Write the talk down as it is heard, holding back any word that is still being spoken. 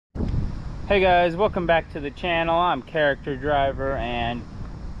Hey guys, welcome back to the channel. I'm Character Driver, and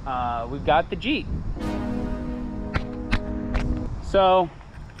we've got the Jeep. So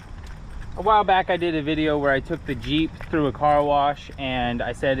a while back I did a video where I took the Jeep through a car wash, and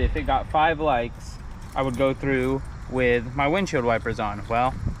I said if it got 5 likes I would go through with my windshield wipers on.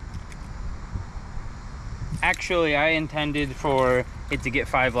 Well, actually I intended for it to get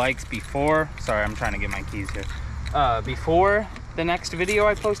 5 likes before, sorry I'm trying to get my keys here, before the next video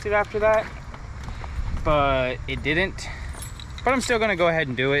I posted after that, but it didn't. But I'm still gonna go ahead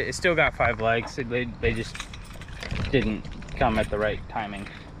and do it. It still got 5 likes. They just didn't come at the right timing,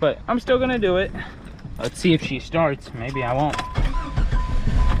 but I'm still gonna do it. Let's see if she starts. Maybe I won't.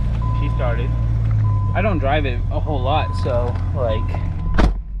 She started. I don't drive it a whole lot, so like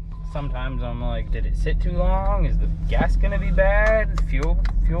sometimes I'm like, did it sit too long? Is the gas gonna be bad? Fuel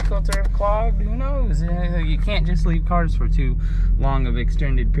filter clogged? Who knows? You can't just leave cars for too long of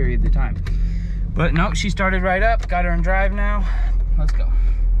extended periods of time. But no, she started right up. Got her in drive now. Let's go.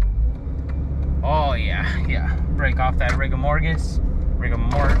 Oh yeah. Break off that rigor mortis.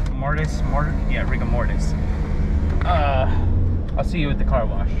 I'll see you at the car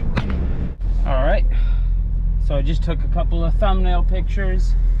wash. All right. So I just took a couple of thumbnail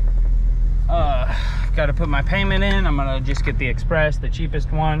pictures. Got to put my payment in. I'm gonna just get the express, the cheapest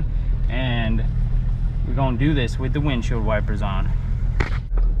one, and we're gonna do this with the windshield wipers on.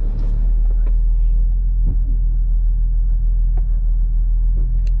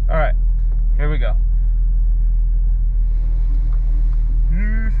 All right, here we go.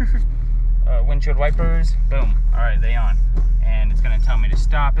 Windshield wipers, boom. All right, they on, and it's gonna tell me to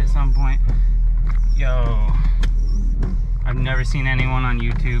stop at some point. Yo, I've never seen anyone on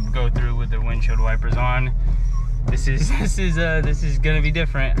YouTube go through with their windshield wipers on. This is gonna be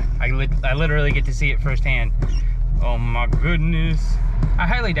different. I literally get to see it firsthand. Oh my goodness. I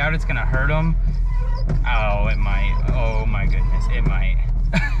highly doubt it's gonna hurt them. Oh, it might. Oh my goodness, it might.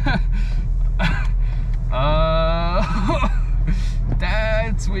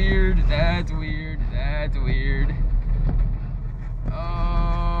 That's weird. That's weird.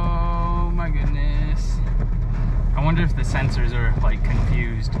 Oh my goodness. I wonder if the sensors are like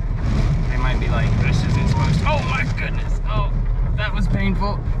confused. They might be like, this isn't supposed to. Oh my goodness. Oh, that was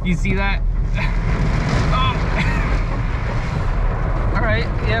painful. You see that? Oh. All right.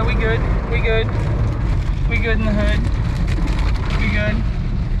 Yeah, we good in the hood. We good.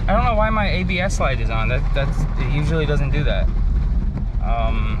 I don't know why my ABS light is on. It usually doesn't do that.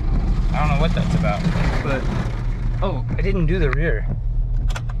 I don't know what that's about, but oh, I didn't do the rear.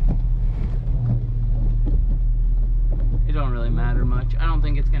 It don't really matter much. I don't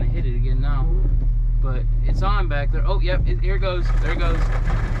think it's gonna hit it again now, but it's on back there. Oh, yep, here it goes. There it goes.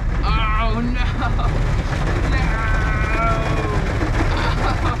 Oh no!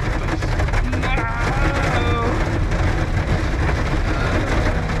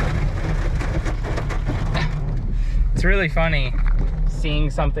 It's really funny seeing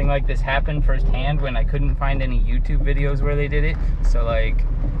something like this happen firsthand when I couldn't find any YouTube videos where they did it. So like,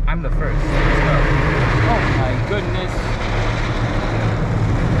 I'm the first. Let's go. Oh my goodness.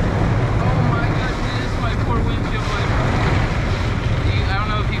 Oh my goodness, my poor windshield wiper. I don't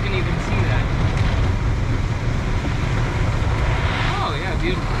know if you can even see that. Oh yeah,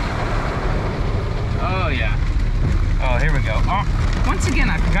 beautiful. Oh yeah. Oh, here we go. Oh, once again,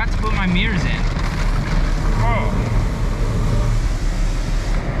 I forgot to put my mirrors in. Oh.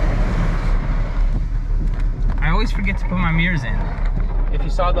 I always forget to put my mirrors in. If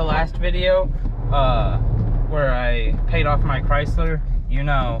you saw the last video where I paid off my Chrysler, you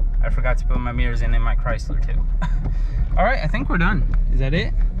know I forgot to put my mirrors in my Chrysler too. All right, I think we're done. Is that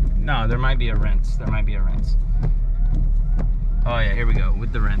it? No, there might be a rinse. Oh yeah, here we go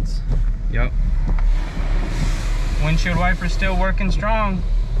with the rinse. Yep. Windshield wiper still working strong.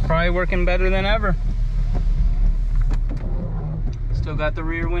 Probably working better than ever. Still got the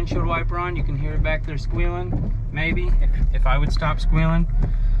rear windshield wiper on. You can hear it back there squealing, maybe, if I would stop squealing.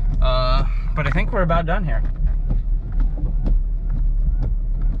 But I think we're about done here.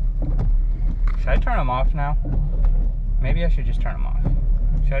 Should I turn them off now? Maybe I should just turn them off.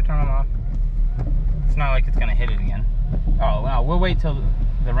 Should I turn them off? It's not like it's gonna hit it again. Oh, no, we'll wait till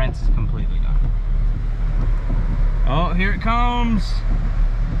the rinse is completely done. Oh, here it comes.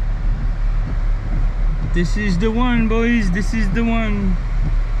 This is the one, boys. This is the one.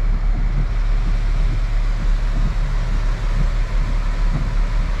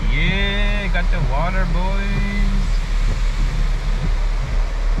 Yeah, got the water, boys.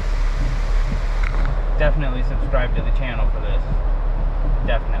 Definitely subscribe to the channel for this.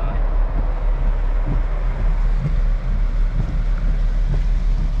 Definitely.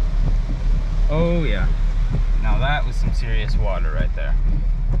 Oh yeah. Now that was some serious water right there.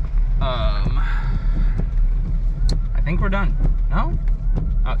 I think we're done. No?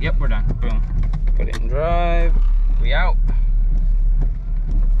 Oh, yep, we're done. Boom. Put it in drive. We out.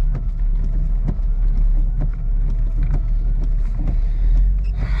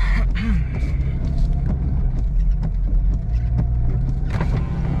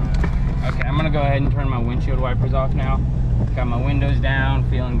 Okay, I'm gonna go ahead and turn my windshield wipers off now. Got my windows down,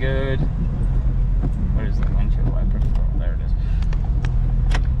 feeling good. Where's the windshield wiper? Oh, there it is.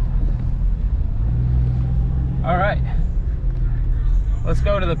 All right, let's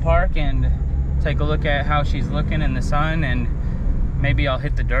go to the park and take a look at how she's looking in the sun, and maybe I'll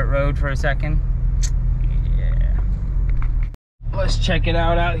hit the dirt road for a second. Yeah. Let's check it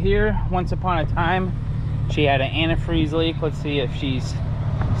out here. Once upon a time, she had an antifreeze leak. Let's see if she's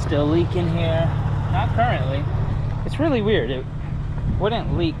still leaking here. Not currently. It's really weird. It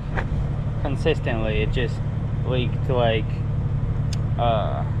wouldn't leak consistently. It just leaked like,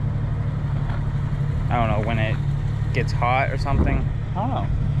 I don't know, when it gets hot or something. I don't know.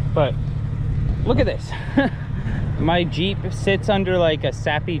 But look at this. My Jeep sits under like a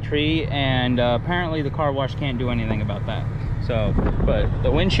sappy tree, and apparently the car wash can't do anything about that. So, but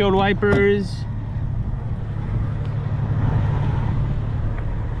the windshield wipers,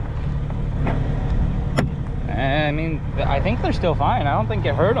 I mean, I think they're still fine. I don't think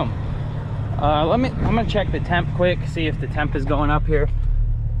it hurt them. I'm gonna check the temp quick, see if the temp is going up here.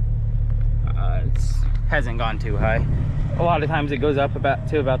 It hasn't gone too high. A lot of times it goes up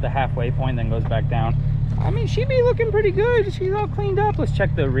to about the halfway point, then goes back down. I mean, she'd be looking pretty good. She's all cleaned up. Let's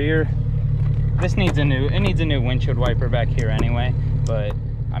check the rear. This needs a new windshield wiper back here anyway. But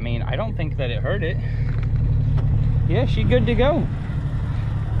I mean, I don't think that it hurt it. Yeah, she's good to go.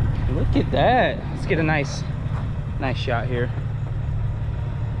 Look at that. Let's get a nice shot here.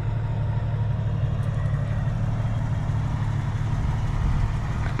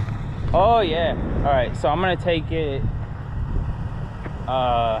 Oh yeah. All right, so I'm gonna take it.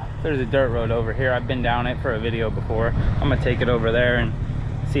 There's a dirt road over here. I've been down it for a video before. I'm gonna take it over there and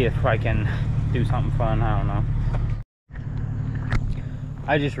see if I can do something fun. I don't know.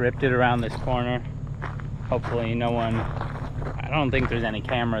 I just ripped it around this corner. Hopefully no one, I don't think there's any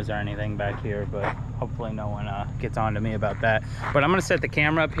cameras or anything back here, but hopefully no one gets on to me about that. But I'm gonna set the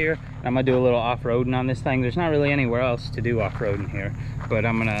camera up here, and I'm gonna do a little off-roading on this thing. There's not really anywhere else to do off-roading here, but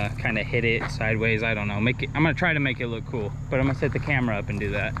I'm gonna kind of hit it sideways. I don't know, I'm gonna try to make it look cool, but I'm gonna set the camera up and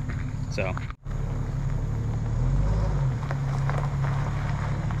do that. So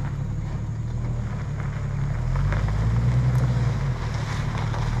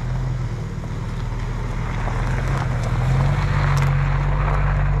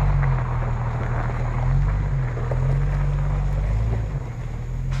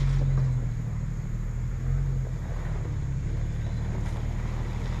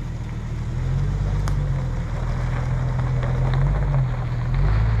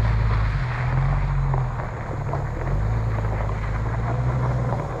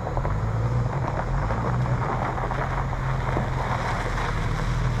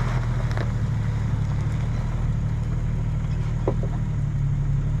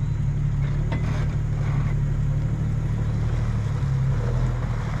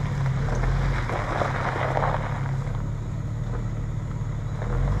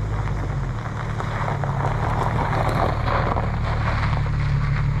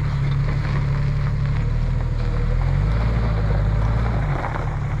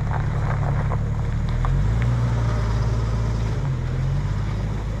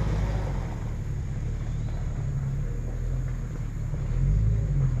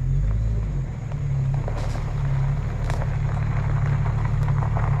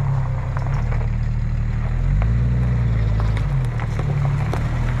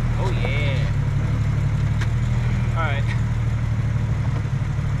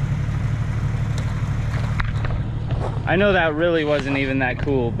I know that really wasn't even that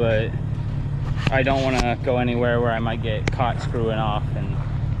cool, but I don't want to go anywhere where I might get caught screwing off and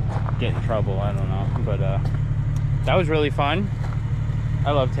get in trouble. I don't know, but that was really fun.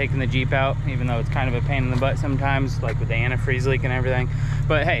 I love taking the Jeep out, even though it's kind of a pain in the butt sometimes, like with the antifreeze leak and everything.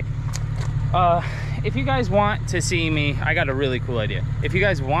 But hey, if you guys want to see me, I got a really cool idea. If you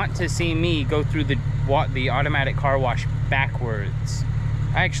guys want to see me go through the automatic car wash backwards,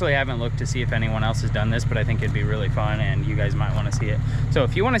 I actually haven't looked to see if anyone else has done this, but I think it'd be really fun and you guys might want to see it. So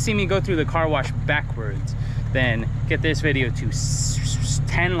if you want to see me go through the car wash backwards, then get this video to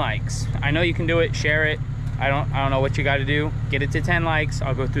 10 likes. I know you can do it, share it. I don't know what you got to do. Get it to 10 likes.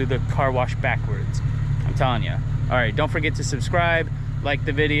 I'll go through the car wash backwards. I'm telling you. All right, don't forget to subscribe, like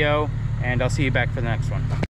the video, and I'll see you back for the next one.